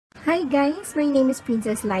Hi guys, my name is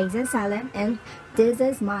Princess Liza Salem and this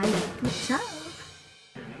is my YouTube channel.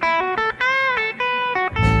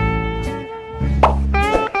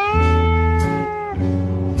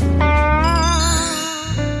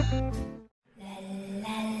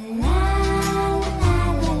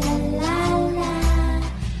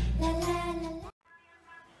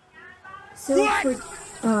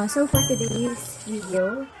 So for today's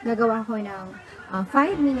video, gagawa ko ng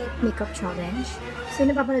 5-minute makeup challenge. So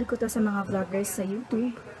napapanood ko to sa mga vloggers sa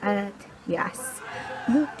YouTube at yes,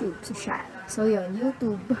 YouTube social. So yun,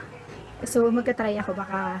 YouTube. So magka-try ako,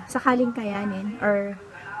 baka sakaling kayanin or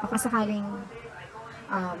baka sakaling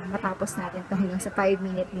matapos natin ito hanggang sa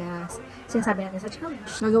 5-minute na sinasabi natin sa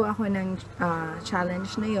challenge. Nagawa ko ng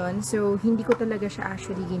challenge na yon. So, hindi ko talaga siya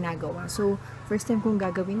actually ginagawa. So, first time kong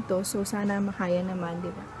gagawin to. So, sana makaya naman,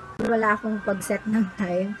 di ba? Wala akong pag-set ng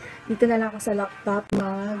time. Dito na lang ako sa laptop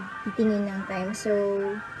magtitingin ng time. So,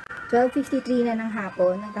 12:53 na ng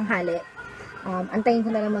hapon, ng tanghali. Antayin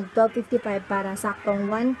ko na lang mag 12:55 para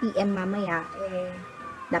saktong 1 PM mamaya,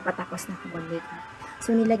 dapat tapos na ako mag-makeup.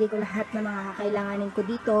 So, nilagay ko lahat ng mga kakailanganin ko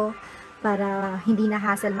dito para hindi na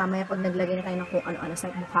hassle mamaya pag naglagay na tayo ng kung ano-ano sa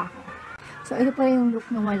mukha ko. So, ito pa yung look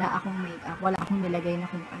na wala akong makeup. Wala akong nilagay na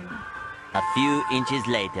kung ano. A few inches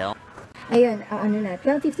later. Ayun, ano na.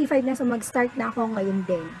 12:55 na, so mag-start na ako ngayon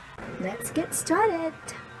din. Let's get started!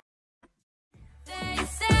 They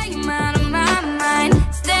say I'm out of my mind,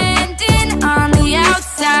 standing on the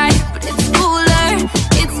outside, but it's cooler,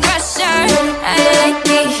 it's fresher, I like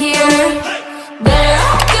it here.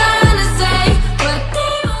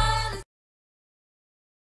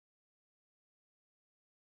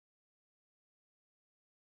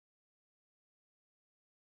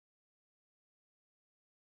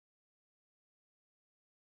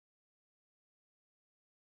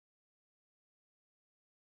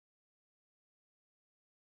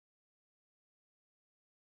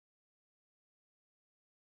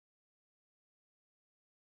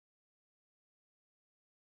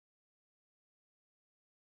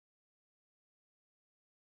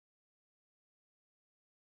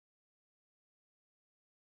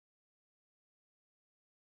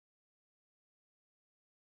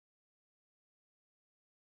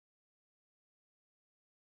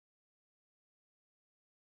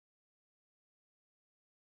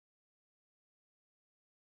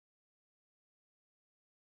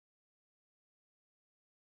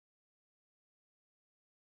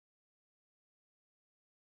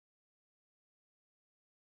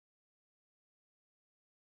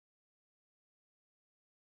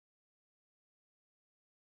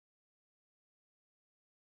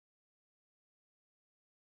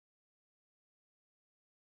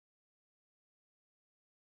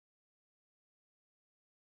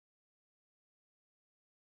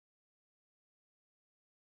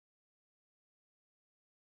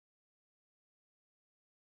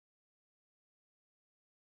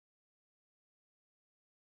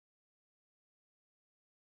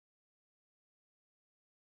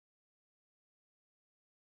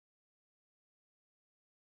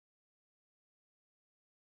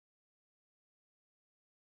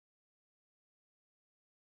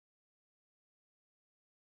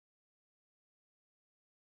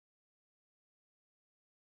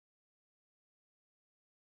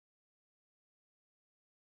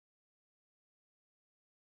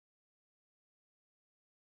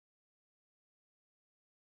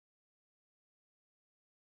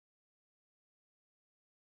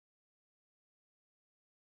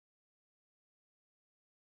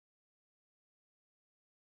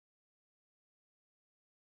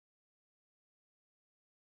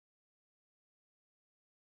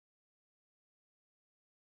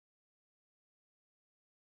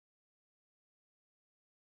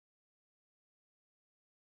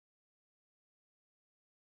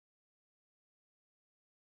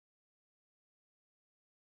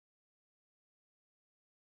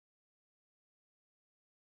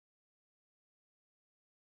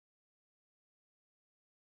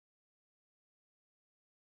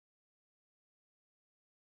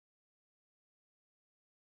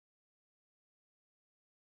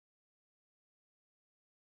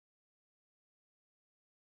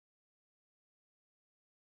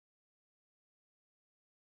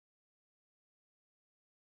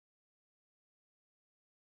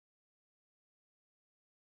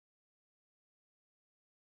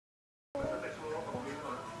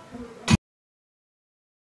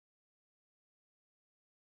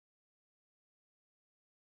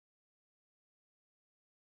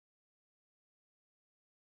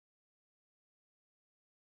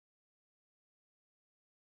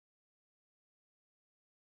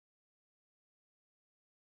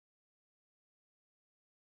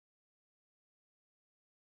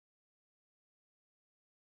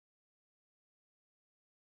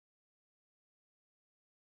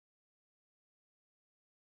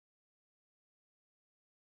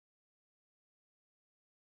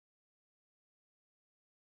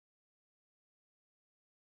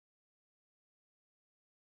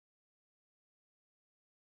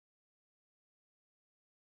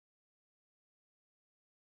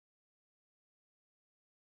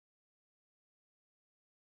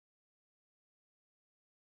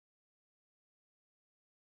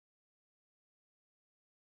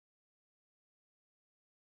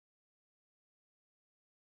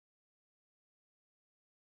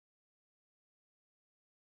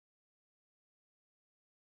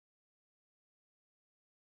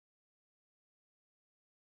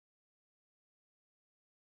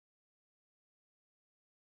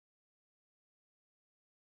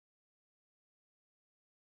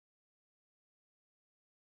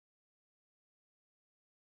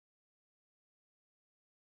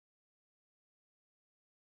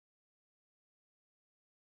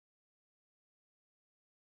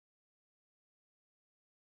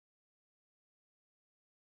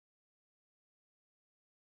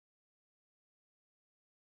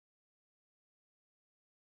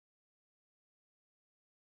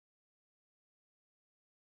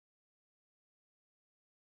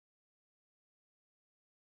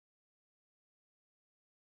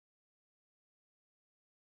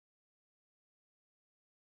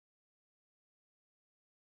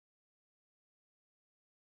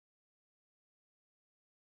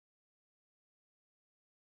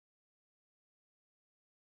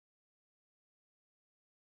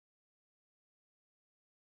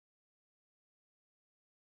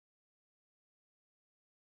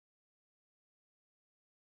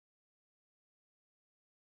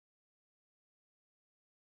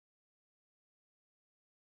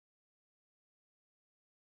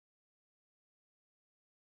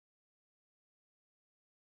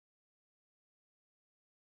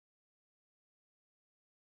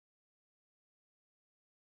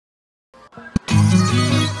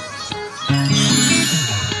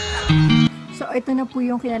 So, ito na po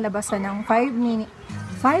yung kinalabasan ng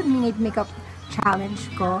 5-minute makeup challenge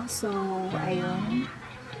ko. So, ayun.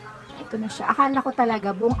 Ito na siya. Akala ko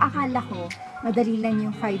talaga, buong akala ko, madali lang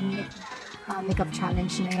yung 5-minute makeup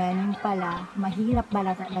challenge na yan. Yung pala, mahirap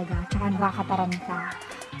pala talaga. Tsaka nakakataranta.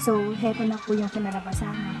 So, heto na po yung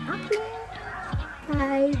kinalabasan ng aking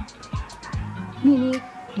 5-minute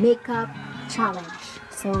makeup challenge.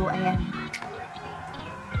 So, ayan.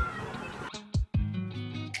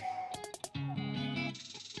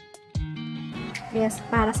 Yes,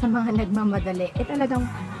 para sa mga nagmamadali, talagang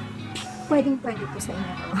pwedeng-pwede po sa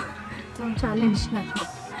inyo to. Itong challenge na to.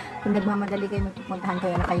 Kung nagmamadali kayo, magpupuntahan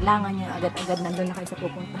kayo na kailangan nyo, agad-agad nandun na kayo sa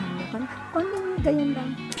pupuntahan nyo. Konting ganyan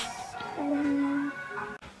lang.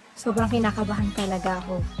 Sobrang kinakabahan talaga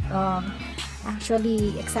ako.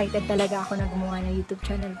 Actually, excited talaga ako na gumawa ng YouTube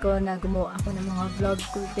channel ko, na gumawa ako ng mga vlog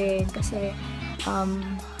ko din. Kasi,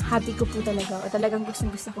 happy ko po talaga. O talagang gusto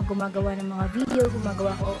ko gumagawa ng mga video,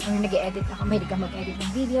 gumagawa ko, nag-edit ako, mahilig ka mag-edit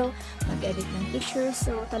ng video, mag-edit ng pictures.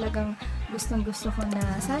 So, talagang gusto ko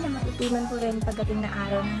na sana matutunan ko rin pagdating na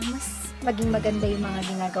araw na mas maging maganda yung mga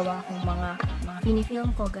ginagawa kong mga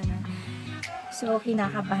pinifilm ko, ganun. So,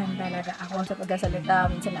 kinakabahan talaga ako sa pagkasalita.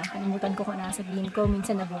 Minsan nakakalimutan ko kung nasabihin ko,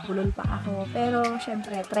 minsan nabubulol pa ako. Pero,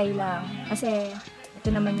 syempre, try lang. Kasi, ito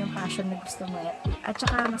naman yung passion na gusto mo. At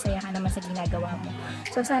saka, masaya ka naman sa ginagawa mo.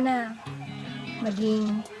 So, sana,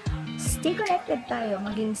 stay connected tayo.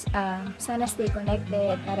 Sana stay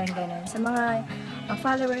connected. Parang ganun. Sa mga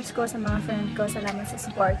followers ko, sa mga friend ko, salamat sa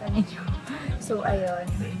support ninyo. So, ayun.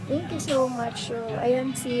 Thank you so much. So,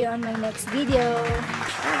 ayun, see you on my next video.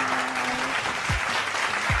 Bye!